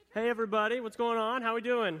Hey everybody, what's going on? How we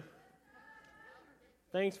doing?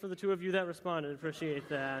 Thanks for the two of you that responded. Appreciate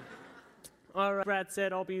that. All right, Brad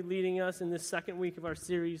said I'll be leading us in this second week of our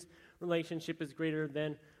series, Relationship is Greater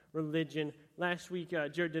Than Religion. Last week,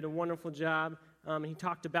 Jared did a wonderful job. He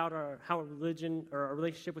talked about how a religion or a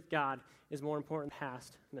relationship with God is more important than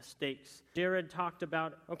past mistakes. Jared talked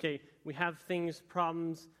about, we have things,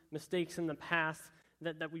 problems, mistakes in the past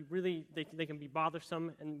that we really, they can be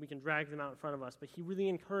bothersome and we can drag them out in front of us. But he really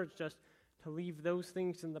encouraged us to leave those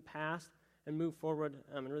things in the past and move forward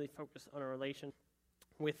and really focus on our relation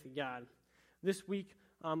with God. This week,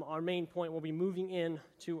 our main point will be moving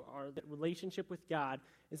into our relationship with God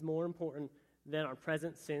is more important than our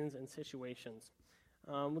present sins and situations.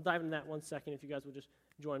 We'll dive into that 1 second if you guys will just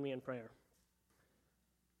join me in prayer.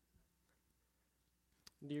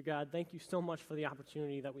 Dear God, thank you so much for the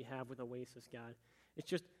opportunity that we have with Oasis, God. It's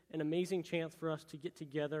just an amazing chance for us to get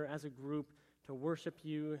together as a group to worship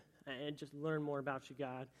you and just learn more about you,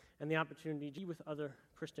 God, and the opportunity to be with other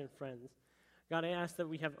Christian friends. God, I ask that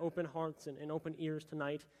we have open hearts and open ears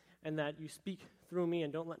tonight, and that you speak through me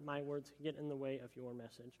and don't let my words get in the way of your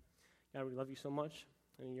message. God, we love you so much,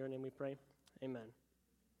 and in your name we pray. Amen.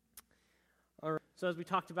 All right, so as we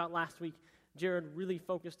talked about last week, Jared really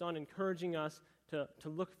focused on encouraging us to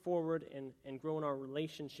look forward and grow in our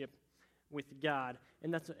relationship with God,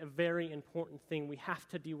 and that's a very important thing. We have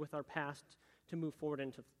to deal with our past to move forward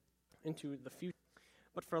into the future.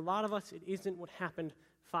 But for a lot of us, it isn't what happened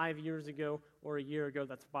 5 years ago or a year ago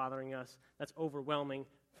that's bothering us, that's overwhelming.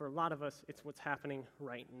 For a lot of us, it's what's happening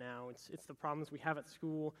right now. It's the problems we have at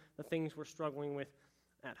school, the things we're struggling with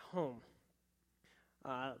at home.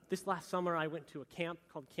 This last summer, I went to a camp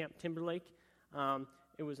called Camp Timberlake.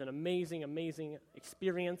 It was an amazing, amazing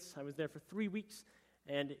experience. I was there for 3 weeks.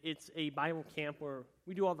 And it's a Bible camp where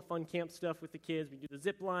we do all the fun camp stuff with the kids. We do the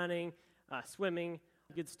zip lining, swimming,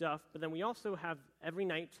 good stuff. But then we also have every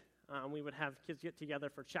night, we would have kids get together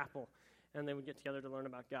for chapel. And they would get together to learn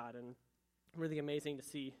about God. And really amazing to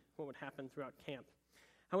see what would happen throughout camp.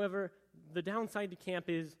 However, the downside to camp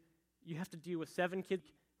is you have to deal with 7 kids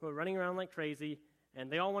who are running around like crazy.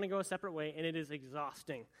 And they all want to go a separate way. And it is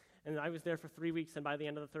exhausting. And I was there for 3 weeks. And by the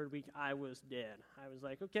end of the 3rd week, I was dead. I was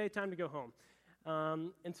like, okay, time to go home.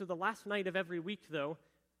 And so the last night of every week, though,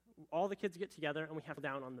 all the kids get together and we have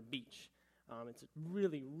down on the beach. It's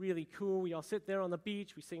really, really cool. We all sit there on the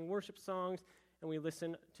beach, we sing worship songs, and we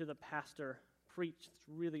listen to the pastor preach. It's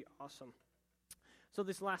really awesome. So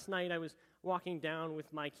this last night, I was walking down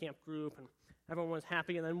with my camp group, and everyone was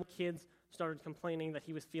happy, and then one kids started complaining that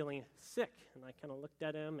he was feeling sick. And I kind of looked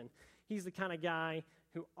at him, and he's the kind of guy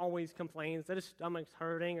who always complains that his stomach's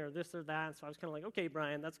hurting or this or that. So I was kind of like, okay,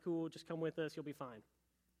 Brian, that's cool. Just come with us. You'll be fine.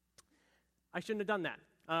 I shouldn't have done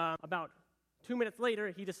that. About 2 minutes later,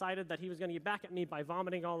 he decided that he was going to get back at me by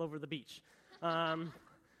vomiting all over the beach.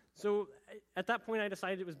 So at that point, I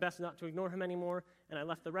decided it was best not to ignore him anymore, and I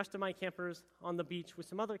left the rest of my campers on the beach with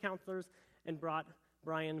some other counselors and brought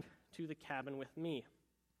Brian to the cabin with me.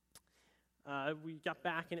 We got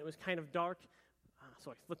back, and it was kind of dark.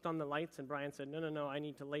 So I flipped on the lights, and Brian said, no, I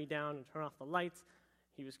need to lay down and turn off the lights.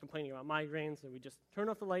 He was complaining about migraines, and we just turned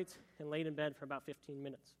off the lights and laid in bed for about 15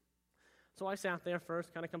 minutes. So I sat there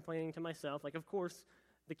first, kind of complaining to myself, like, of course,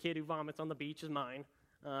 the kid who vomits on the beach is mine,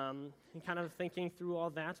 and kind of thinking through all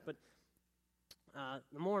that. But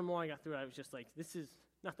the more and more I got through it, I was just like, this is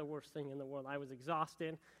not the worst thing in the world. I was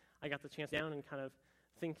exhausted. I got the chance down and kind of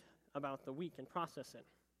think about the week and process it.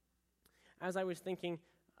 As I was thinking,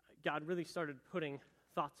 God really started putting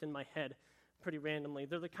thoughts in my head pretty randomly.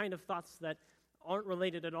 They're the kind of thoughts that aren't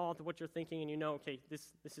related at all to what you're thinking, and you know, okay,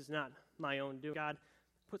 this is not my own doing. God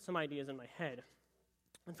put some ideas in my head.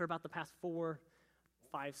 And for about the past 4,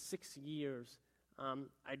 5, 6 years,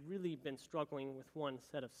 I'd really been struggling with one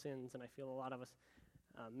set of sins, and I feel a lot of us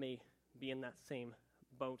may be in that same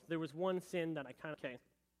boat. There was one sin that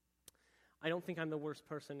I don't think I'm the worst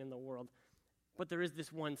person in the world, but there is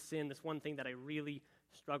this one sin, this one thing that I really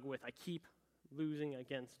struggle with. I keep losing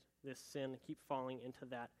against this sin, keep falling into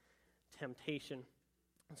that temptation.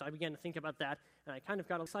 And so I began to think about that, and I kind of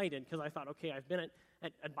got excited because I thought, okay, I've been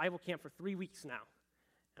at Bible camp for 3 weeks now,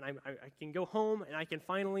 and I can go home and I can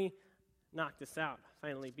finally knock this out,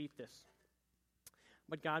 finally beat this.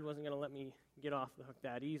 But God wasn't going to let me get off the hook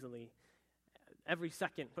that easily. Every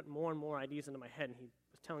second, put more and more ideas into my head, and he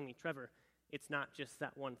was telling me, Trevor, it's not just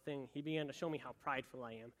that one thing. He began to show me how prideful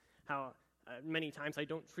I am, how many times I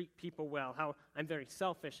don't treat people well, how I'm very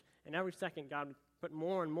selfish. And every second, God would put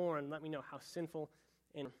more and more and let me know how sinful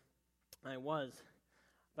I was.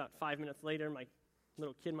 About 5 minutes later, my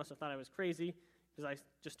little kid must have thought I was crazy because I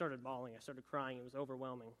just started bawling. I started crying. It was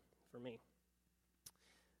overwhelming for me.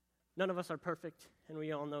 None of us are perfect, and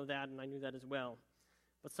we all know that, and I knew that as well.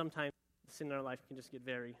 But sometimes the sin in our life can just get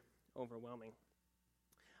very overwhelming.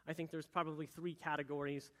 I think there's probably 3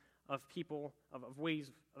 categories of people, of ways,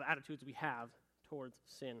 of attitudes we have towards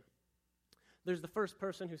sin. There's the first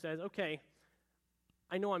person who says, okay,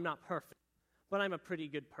 I know I'm not perfect, but I'm a pretty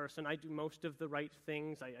good person. I do most of the right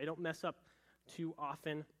things. I don't mess up too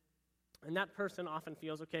often. And that person often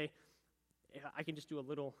feels, okay, I can just do a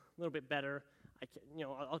little bit better.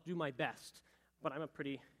 I'll do my best, but I'm a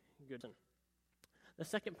pretty good person. The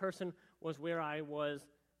second person was where I was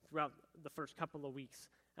throughout the first couple of weeks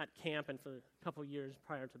at camp and for a couple of years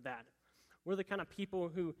prior to that. We're the kind of people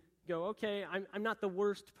who go, okay, I'm not the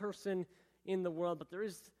worst person in the world, but there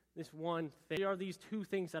is this one thing. There are these 2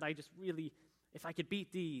 things that I just really, if I could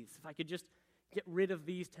beat these, if I could just get rid of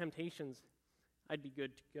these temptations, I'd be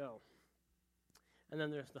good to go. And then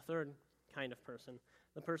there's the third kind of person,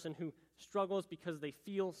 the person who struggles because they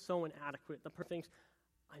feel so inadequate. The person thinks,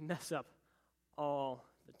 I mess up all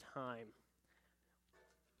the time.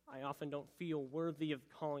 I often don't feel worthy of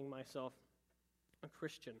calling myself a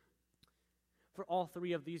Christian. For all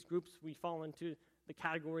 3 of these groups, we fall into the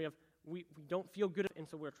category of we don't feel good, and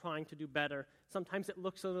so we're trying to do better. Sometimes it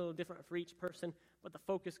looks a little different for each person, but the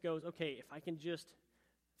focus goes, okay, if I can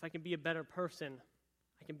be a better person,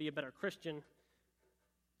 I can be a better Christian,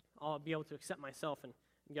 I'll be able to accept myself, and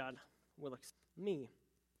God will accept me.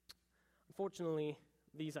 Unfortunately,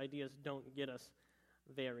 these ideas don't get us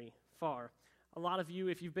very far. A lot of you,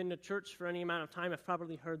 if you've been to church for any amount of time, have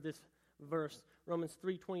probably heard this verse, Romans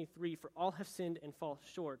 3:23, for all have sinned and fall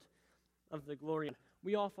short of the glory of God.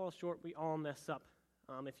 We all fall short, we all mess up.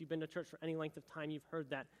 If you've been to church for any length of time, you've heard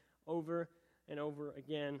that over and over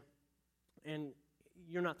again, and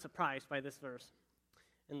you're not surprised by this verse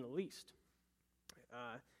in the least.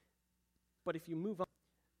 But if you move on,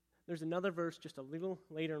 there's another verse just a little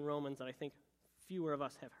later in Romans that I think fewer of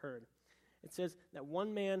us have heard. It says that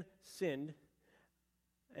one man sinned,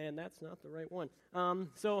 and that's not the right one.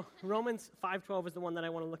 So Romans 5:12 is the one that I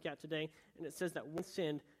want to look at today, and it says that one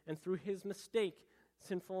sinned, and through his mistake,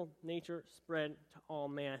 sinful nature spread to all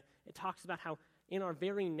man. It talks about how in our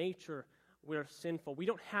very nature we're sinful. We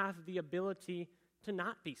don't have the ability to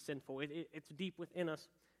not be sinful. It's deep within us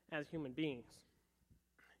as human beings.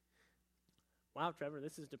 Wow, Trevor,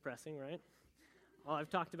 this is depressing, right? All I've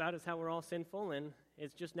talked about is how we're all sinful, and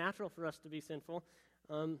it's just natural for us to be sinful.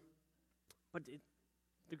 But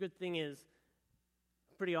the good thing is,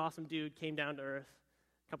 a pretty awesome dude came down to earth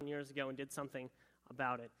a couple years ago and did something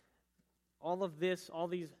about it. All of this, all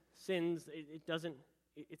these sins,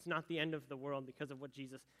 it's not the end of the world because of what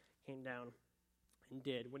Jesus came down and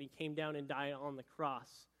did. When he came down and died on the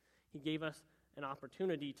cross, he gave us an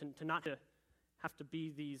opportunity to not to have to be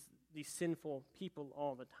these sinful people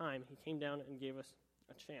all the time. He came down and gave us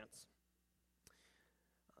a chance.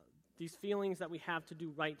 These feelings that we have to do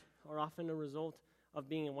right are often a result of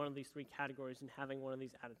being in one of these 3 categories and having one of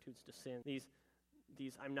these attitudes to sin, these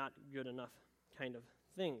I'm not good enough kind of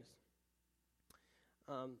things.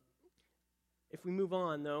 If we move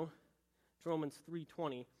on, though, to Romans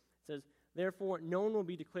 3:20, it says, therefore, no one will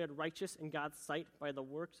be declared righteous in God's sight by the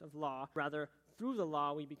works of law. Rather, through the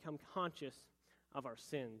law, we become conscious of our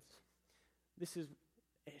sins. This is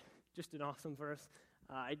just an awesome verse.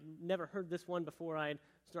 I'd never heard this one before I'd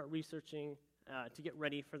start researching to get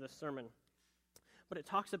ready for this sermon. But it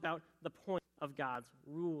talks about the point of God's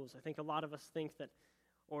rules. I think a lot of us think that,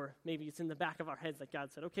 or maybe it's in the back of our heads that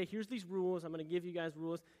God said, okay, here's these rules. I'm going to give you guys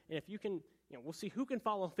rules. And if you can, we'll see who can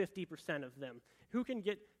follow 50% of them. Who can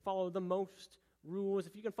follow the most rules.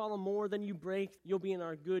 If you can follow more than you break, you'll be in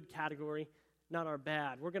our good category, not our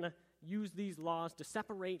bad. We're going to use these laws to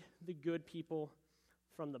separate the good people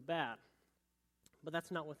from the bad. But that's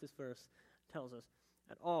not what this verse tells us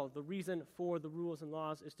at all. The reason for the rules and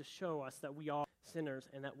laws is to show us that we are sinners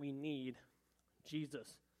and that we need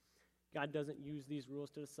Jesus. God doesn't use these rules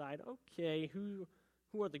to decide, okay, who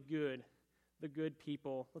are the good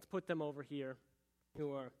people? Let's put them over here.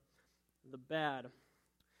 Who are the bad?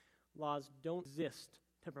 Laws don't exist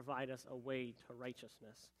to provide us a way to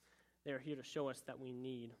righteousness. They are here to show us that we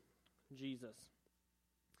need Jesus.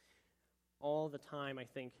 All the time, I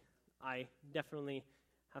think, I definitely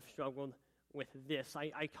have struggled with this.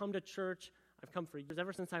 I come to church. I've come for years.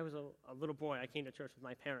 Ever since I was a little boy, I came to church with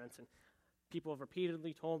my parents, and people have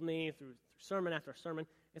repeatedly told me through sermon after sermon,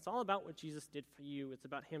 it's all about what Jesus did for you. It's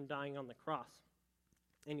about him dying on the cross,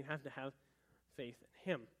 and you have to have faith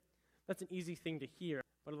in him. That's an easy thing to hear,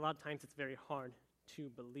 but a lot of times it's very hard to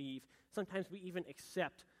believe. Sometimes we even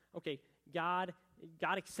accept, okay, God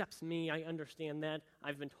accepts me. I understand that.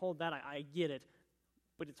 I've been told that. I get it,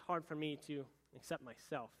 but it's hard for me to accept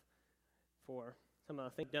myself. for some of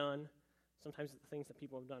the things done. Sometimes it's the things that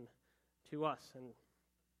people have done to us, and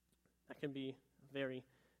that can be a very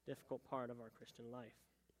difficult part of our Christian life.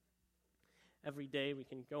 Every day we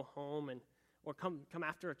can go home or come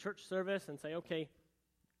after a church service and say, okay,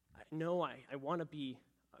 I know I want to be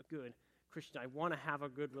a good Christian. I want to have a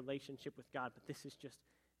good relationship with God, but this is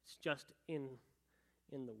just in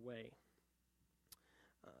the way.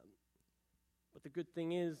 But the good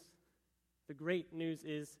thing is, the great news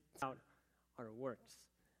is about our works.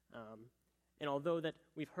 And although that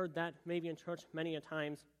we've heard that maybe in church many a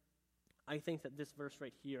times, I think that this verse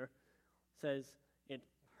right here says it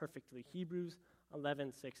perfectly. Hebrews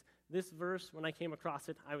 11:6. This verse, when I came across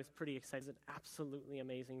it, I was pretty excited. It's an absolutely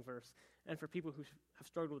amazing verse. And for people who have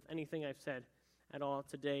struggled with anything I've said at all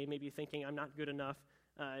today, maybe thinking I'm not good enough,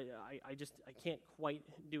 I can't quite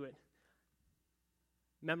do it.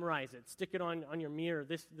 Memorize it. Stick it on your mirror.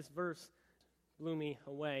 This verse blew me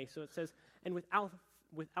away. So it says, and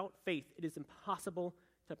without faith it is impossible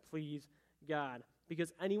to please God,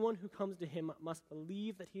 because anyone who comes to him must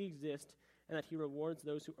believe that he exists and that he rewards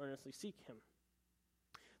those who earnestly seek him.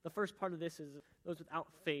 The first part of this is those without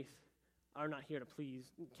faith are not here to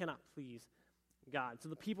cannot please God. So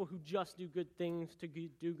the people who just do good things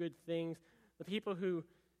do good things, the people who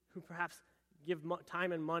perhaps give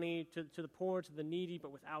time and money to the poor, to the needy,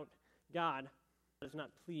 but without God, is not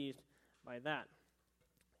pleased by that.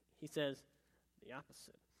 He says the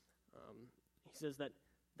opposite. He says that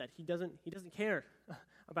he doesn't care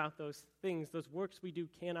about those things. Those works we do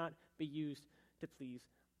cannot be used to please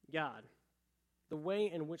God. The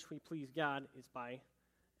way in which we please God is by,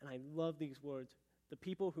 and I love these words, the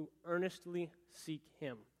people who earnestly seek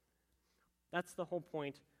him. That's the whole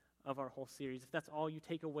point of our whole series. If that's all you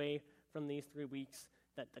take away from these 3 weeks,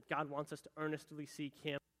 that God wants us to earnestly seek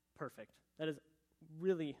him, perfect. That is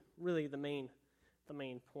really, really the main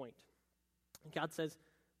point. And God says,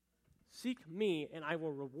 seek me and I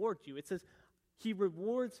will reward you. It says he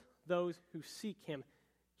rewards those who seek him.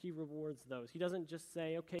 He rewards those. He doesn't just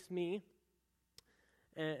say, okay, it's me,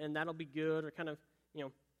 and that'll be good, or kind of,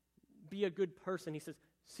 be a good person. He says,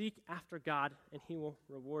 seek after God and he will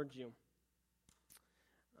reward you.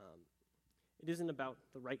 It isn't about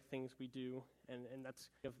the right things we do, and that's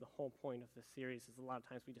the whole point of this series, is a lot of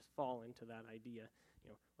times we just fall into that idea.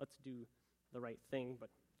 Let's do the right thing, but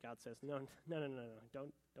God says, no,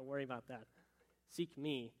 don't worry about that. Seek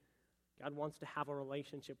me. God wants to have a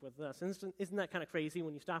relationship with us. And isn't that kind of crazy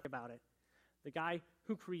when you stop about it? The guy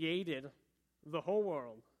who created the whole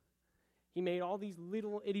world, he made all these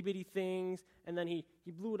little itty-bitty things, and then he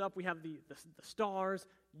blew it up. We have the stars,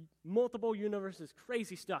 multiple universes,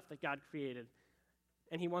 crazy stuff that God created.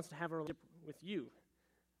 And he wants to have a relationship with you.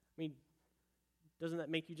 I mean, doesn't that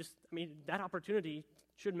make you that opportunity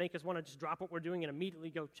should make us want to just drop what we're doing and immediately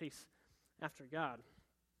go chase after God.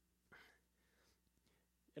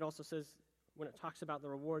 It also says, when it talks about the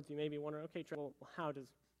rewards, you may be wondering, okay, well, how does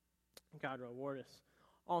God reward us?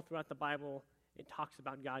 All throughout the Bible, it talks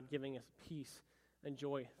about God giving us peace and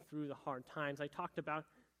joy through the hard times. I talked about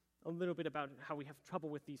a little bit about how we have trouble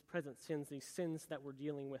with these present sins, these sins that we're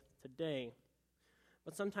dealing with today.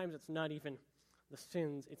 But sometimes it's not even the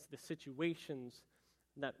sins, it's the situations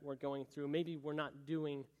that we're going through. Maybe we're not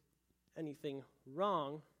doing anything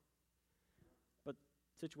wrong, but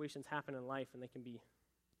situations happen in life and they can be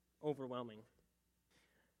overwhelming.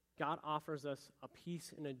 God offers us a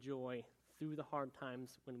peace and a joy through the hard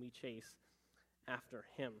times when we chase after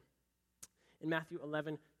him. In Matthew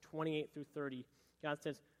 11:28-30, God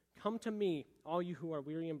says, "Come to me, all you who are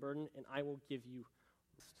weary and burdened, and I will give you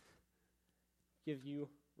rest." Give you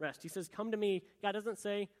rest. He says, come to me. God doesn't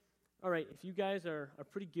say, all right, if you guys are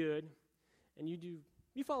pretty good, and you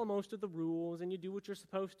follow most of the rules, and you do what you're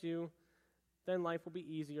supposed to, then life will be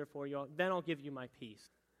easier for you. Then I'll give you my peace.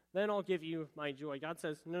 Then I'll give you my joy. God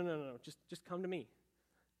says, no, just come to me.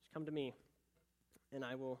 Just come to me, and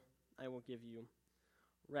I will give you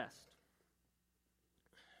rest.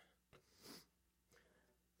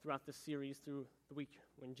 Throughout this series, through the week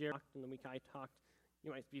when Jared talked and the week I talked, you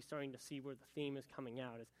might be starting to see where the theme is coming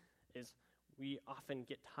out, is we often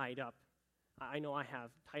get tied up. I know I have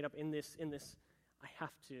tied up in this. I have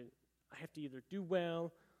to either do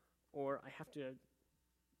well, or I have to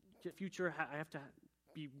I have to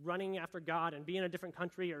be running after God and be in a different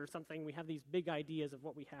country or something. We have these big ideas of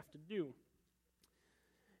what we have to do.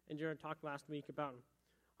 And Jared talked last week about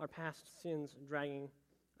our past sins dragging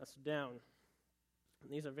us down.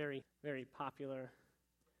 And these are very, very popular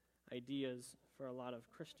ideas for a lot of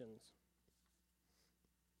Christians.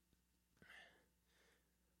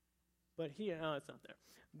 But here, it's not there.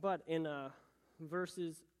 But in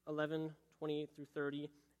verses 11:28-30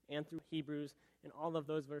 and through Hebrews, in all of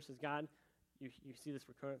those verses, God, you see this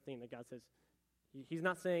recurrent theme that God says, he's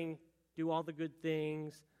not saying, do all the good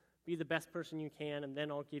things, be the best person you can, and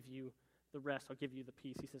then I'll give you the rest, I'll give you the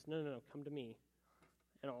peace. He says, no, come to me,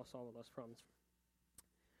 and I'll solve all those problems.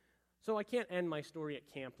 So I can't end my story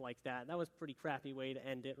at camp like that. That was a pretty crappy way to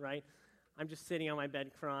end it, right? I'm just sitting on my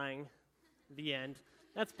bed crying. The end.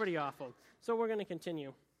 That's pretty awful. So we're going to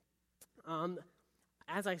continue.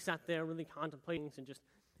 As I sat there really contemplating and just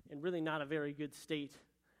in really not a very good state,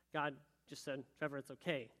 God just said, Trevor, it's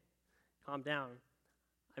okay. Calm down.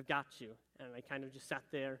 I've got you. And I kind of just sat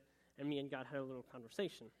there, and me and God had a little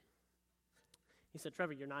conversation. He said,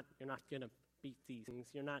 Trevor, you're not going to beat these things.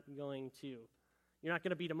 You're not going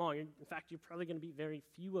to beat them all. In fact, you're probably going to beat very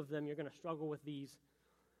few of them. You're going to struggle with these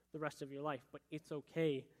the rest of your life. But it's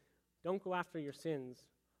okay. Don't go after your sins.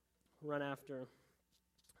 Run after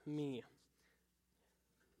me.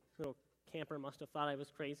 Little camper must have thought I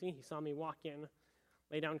was crazy. He saw me walk in,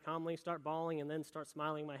 lay down calmly, start bawling, and then start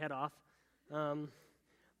smiling my head off.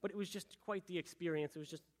 But it was just quite the experience. It was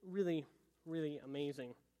just really, really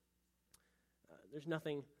amazing. There's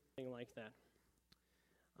nothing like that.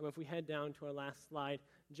 If we head down to our last slide,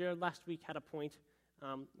 Jared last week had a point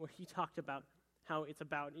where he talked about how it's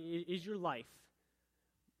about, is your life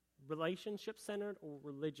relationship-centered or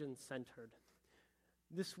religion-centered?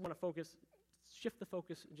 This want to shift the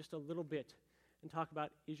focus just a little bit and talk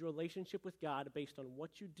about, is your relationship with God based on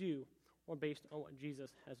what you do or based on what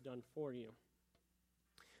Jesus has done for you?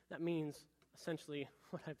 That means essentially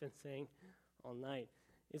what I've been saying all night.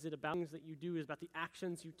 Is it about things that you do? Is it about the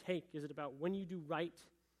actions you take? Is it about when you do right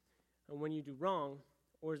and when you do wrong?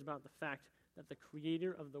 Or is it about the fact that the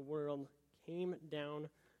creator of the world came down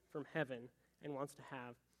from heaven and wants to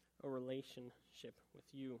have a relationship with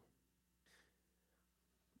you?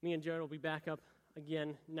 Me and Jared will be back up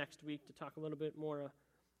again next week to talk a little bit more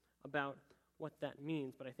about what that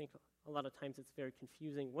means, but I think a lot of times it's very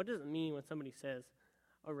confusing. What does it mean when somebody says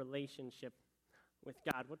a relationship with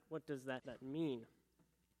God? What does that mean?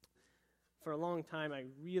 For a long time, I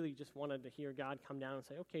really just wanted to hear God come down and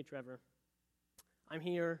say, okay, Trevor, I'm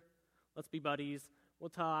here. Let's be buddies. We'll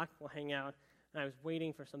talk. We'll hang out. And I was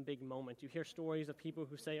waiting for some big moment. You hear stories of people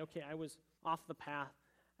who say, okay, I was off the path,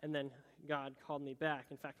 and then God called me back.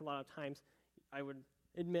 In fact, a lot of times I would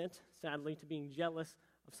admit, sadly, to being jealous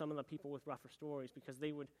of some of the people with rougher stories, because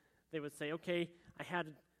they would say, okay, I had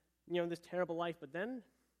this terrible life, but then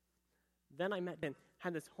I met and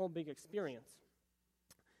had this whole big experience.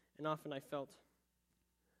 And often I felt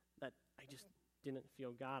that I just didn't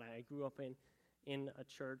feel God. I grew up in a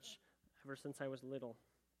church ever since I was little,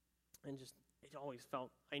 and just it always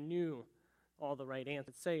felt I knew all the right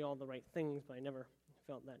answers, say all the right things, but I never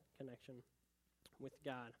felt that connection with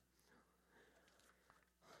God.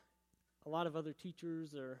 A lot of other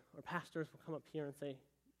teachers or pastors will come up here and say,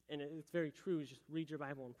 and it's very true, just read your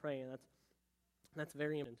Bible and pray, and that's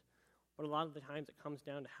very important. But a lot of the times it comes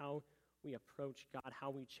down to how we approach God,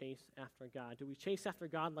 how we chase after God. Do we chase after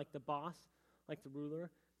God like the boss, like the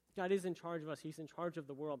ruler? God is in charge of us. He's in charge of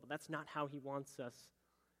the world, but that's not how he wants us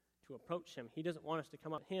to approach him. He doesn't want us to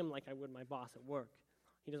come up to him like I would my boss at work.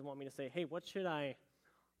 He doesn't want me to say, hey, what should I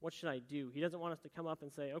do? He doesn't want us to come up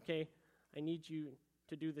and say, okay, I need you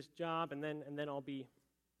to do this job, and then I'll be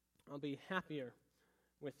happier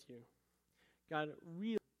with you. God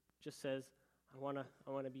really just says, I want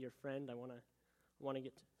to be your friend. I want to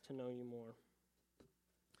get to know you more.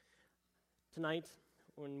 Tonight,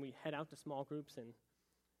 when we head out to small groups and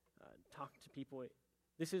talk to people,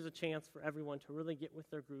 this is a chance for everyone to really get with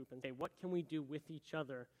their group and say, what can we do with each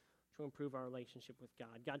other to improve our relationship with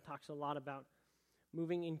God? God talks a lot about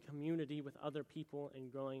moving in community with other people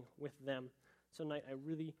and growing with them. So tonight, I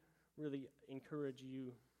really, really encourage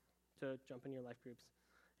you to jump in your life groups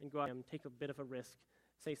and go out and take a bit of a risk,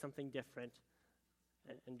 say something different,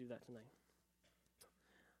 and do that tonight.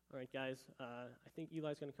 All right, guys, I think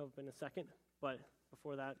Eli's going to come up in a second, but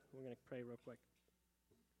before that, we're going to pray real quick.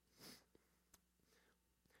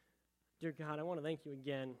 Dear God, I want to thank you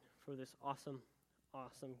again for this awesome,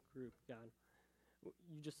 awesome group, God.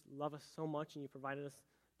 You just love us so much, and you provided us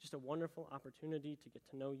just a wonderful opportunity to get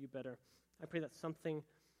to know you better. I pray that something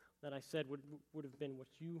that I said would have been what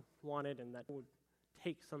you wanted, and that would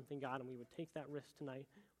take something, God, and we would take that risk tonight.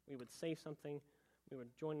 We would say something. We would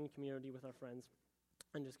join in community with our friends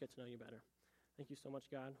and just get to know you better. Thank you so much,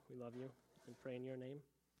 God. We love you and pray in your name.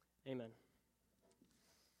 Amen.